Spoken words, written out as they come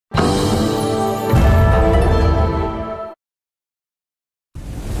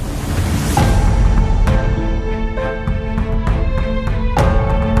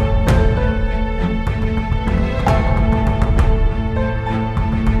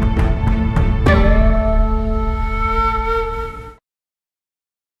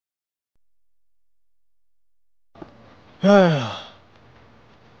哎呀，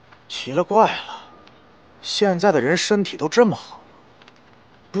奇了怪了，现在的人身体都这么好，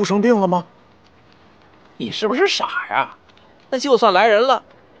不生病了吗？你是不是傻呀？那就算来人了，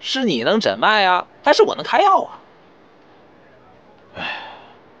是你能诊脉啊，还是我能开药啊？哎，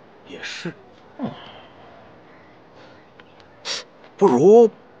也是。不如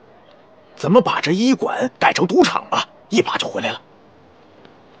咱们把这医馆改成赌场吧，一把就回来了。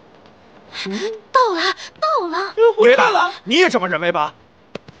到了，到了！回来了，你也这么认为吧？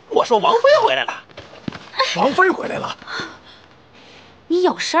我说王妃回来了。王妃回来了。你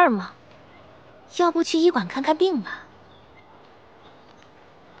有事儿吗？要不去医馆看看病吧？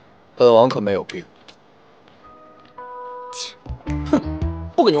本王可没有病。哼，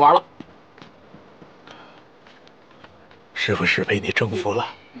不跟你玩了。是不是被你征服了？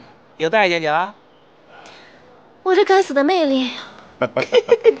又待见你了。我这该死的魅力。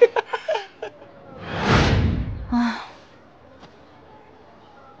唉，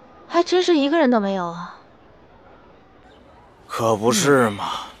还真是一个人都没有啊。可不是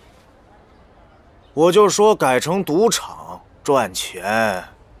嘛，我就说改成赌场赚钱。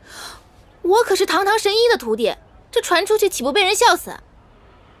我可是堂堂神医的徒弟，这传出去岂不被人笑死？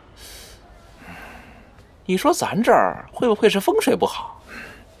你说咱这儿会不会是风水不好？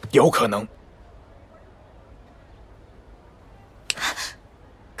有可能。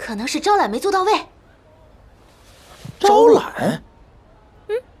可能是招揽没做到位。招揽？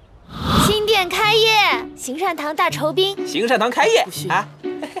新店开业，行善堂大酬宾。行善堂开业啊！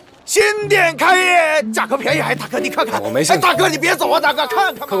新店开业，价格便宜。哎，大哥你看看，我没兴趣。大哥你别走啊，大哥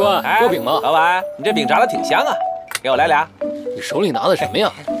看看。客官，给我饼吗？老板，你这饼炸的挺香啊，给我来俩。你手里拿的什么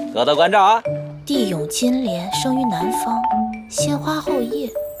呀？多多关照啊！地涌金莲生于南方，先花后叶，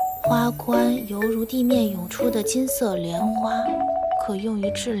花冠犹如地面涌出的金色莲花，可用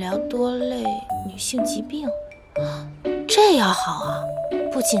于治疗多类女性疾病。这药好啊，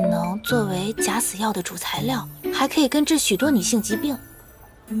不仅能作为假死药的主材料，还可以根治许多女性疾病。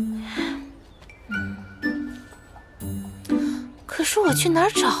可是我去哪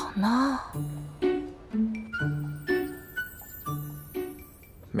儿找呢？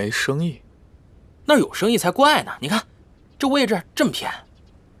没生意。那儿有生意才怪呢！你看，这位置这么偏。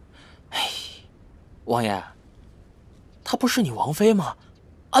哎，王爷，她不是你王妃吗？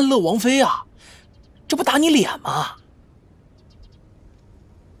安乐王妃啊，这不打你脸吗？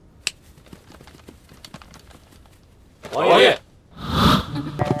王爷，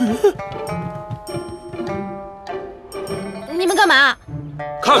你们干嘛？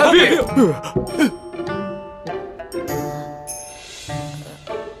看看病。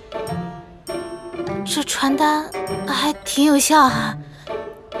这传单还挺有效哈。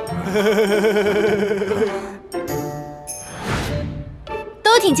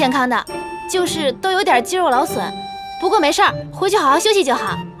都挺健康的，就是都有点肌肉劳损，不过没事儿，回去好好休息就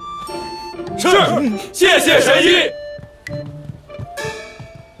好。是，谢谢神医。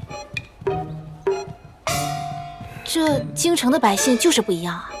这京城的百姓就是不一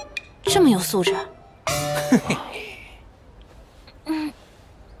样啊，这么有素质。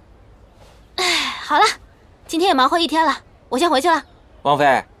好了，今天也忙活一天了，我先回去了。王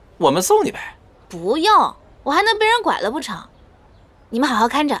妃，我们送你呗。不用，我还能被人拐了不成？你们好好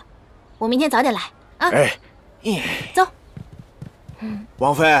看着，我明天早点来啊。哎，走。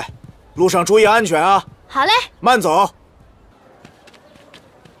王妃，路上注意安全啊。好嘞，慢走。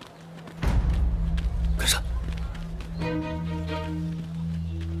跟上。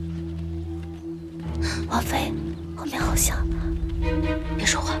王妃，后面好像。别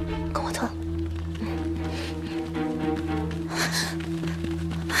说话，跟我走。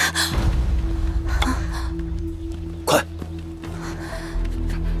快！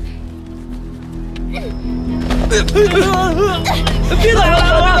别打了！别打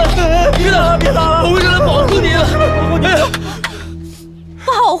了！别打了！我为了保护你，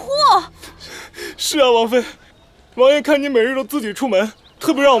保护？是啊，王妃，王爷看你每日都自己出门，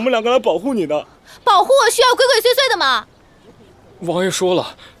特别让我们两个来保护你的。保护我需要鬼鬼祟祟的吗？王爷说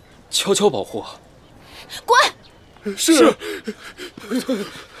了，悄悄保护。滚！是。哎呦，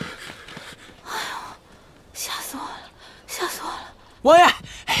吓死我了！吓死我了！王爷，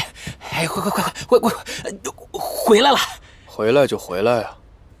哎，快，回来了！回来就回来呀，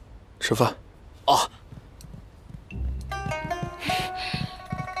吃饭。哦。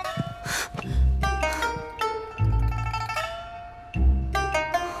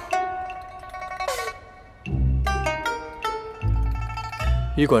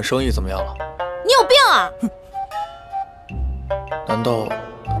医馆生意怎么样了？你有病啊！难道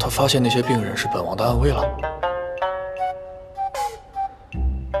他发现那些病人是本王的暗卫了？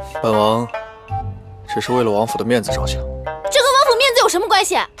本王只是为了王府的面子着想。关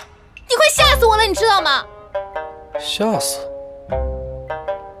系？你快吓死我了，你知道吗？吓死？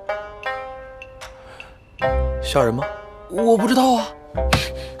吓人吗？我不知道啊。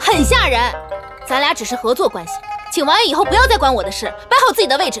很吓人。咱俩只是合作关系，请王爷以后不要再管我的事，摆好自己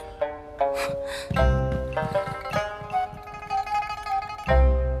的位置。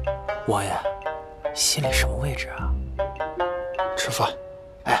王爷，心里什么位置啊？吃饭。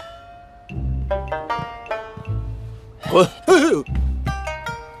哎，滚！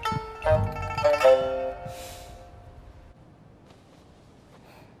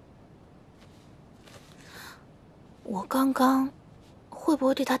我刚刚会不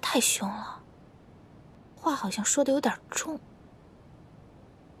会对他太凶了？话好像说的有点重。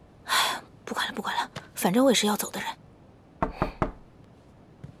哎，不管了，不管了，反正我也是要走的人。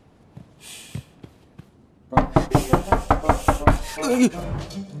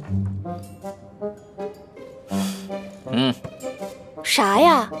啥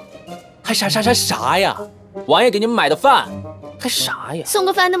呀？还啥呀？王爷给你们买的饭，还啥呀？送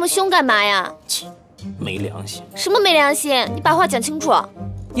个饭那么凶干嘛呀？切，没良心！什么没良心？你把话讲清楚。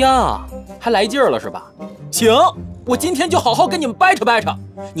呀，还来劲儿了是吧？行，我今天就好好跟你们掰扯掰扯。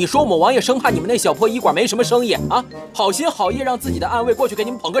你说我们王爷生怕你们那小破医馆没什么生意啊，好心好意让自己的暗卫过去给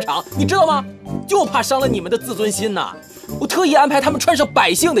你们捧个场，你知道吗？就怕伤了你们的自尊心呐。我特意安排他们穿上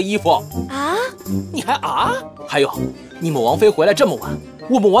百姓的衣服啊！你还啊？还有，你们王妃回来这么晚，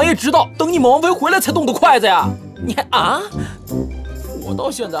我们王爷知道等你们王妃回来才动的筷子呀。你还啊？我到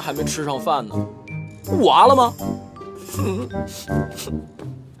现在还没吃上饭呢，我啊了吗？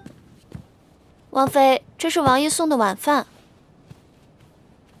王妃，这是王爷送的晚饭。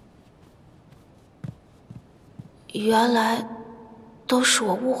原来都是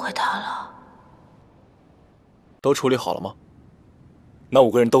我误会他了。都处理好了吗？那5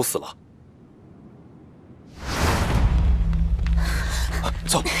个人都死了。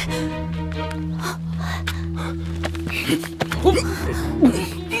走。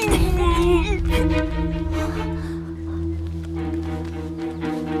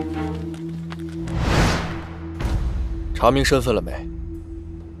查明身份了没？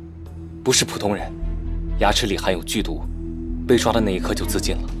不是普通人，牙齿里含有剧毒，被抓的那一刻就自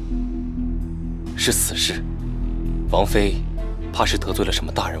尽了，是死士。王妃怕是得罪了什么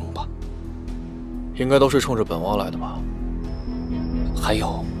大人物吧？应该都是冲着本王来的吧？还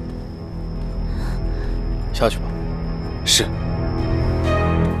有，下去吧。是。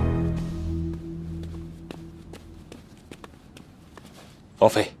王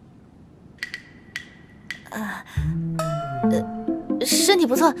妃。身体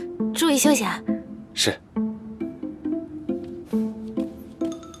不错，注意休息啊。是。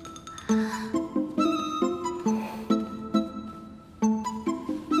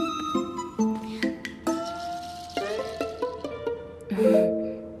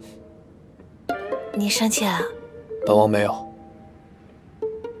你生气了？本王没有。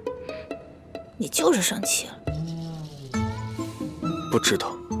你就是生气了。不值得。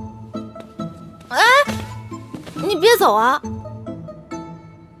哎，你别走啊！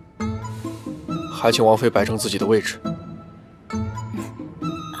还请王妃摆正自己的位置。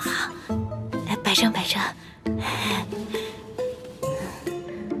好，摆正摆正。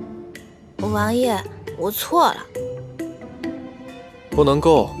王爷，我错了。不能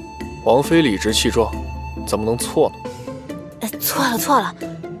够，王妃理直气壮，怎么能错呢？错了，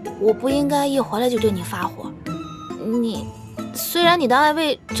我不应该一回来就对你发火。虽然你的暗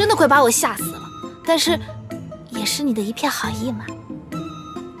卫真的快把我吓死了，但是也是你的一片好意嘛。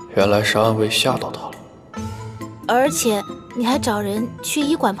原来是暗卫吓到他了。而且你还找人去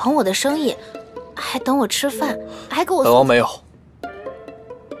医馆捧我的生意，还等我吃饭，还给我本王没有。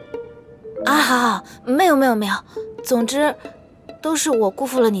啊，好，没有，总之都是我辜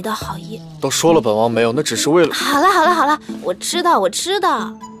负了你的好意。都说了本王没有，那只是为了……好了，我知道。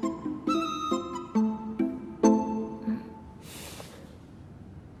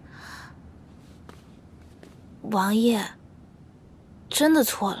王爷，真的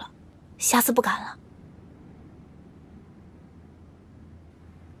错了，下次不敢了。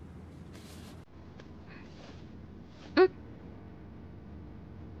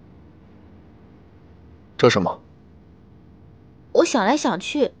这什么？我想来想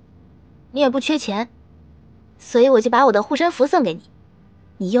去，你也不缺钱，所以我就把我的护身符送给你。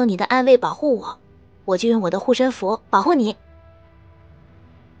你用你的暗卫保护我，我就用我的护身符保护你。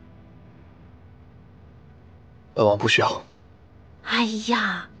本王不需要。哎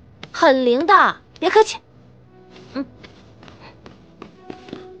呀，很灵的，别客气。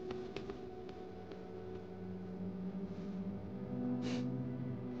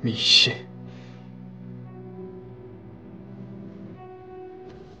迷信。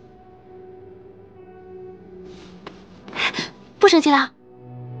生气了？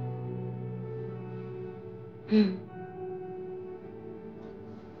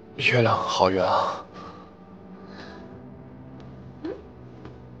月亮好圆啊。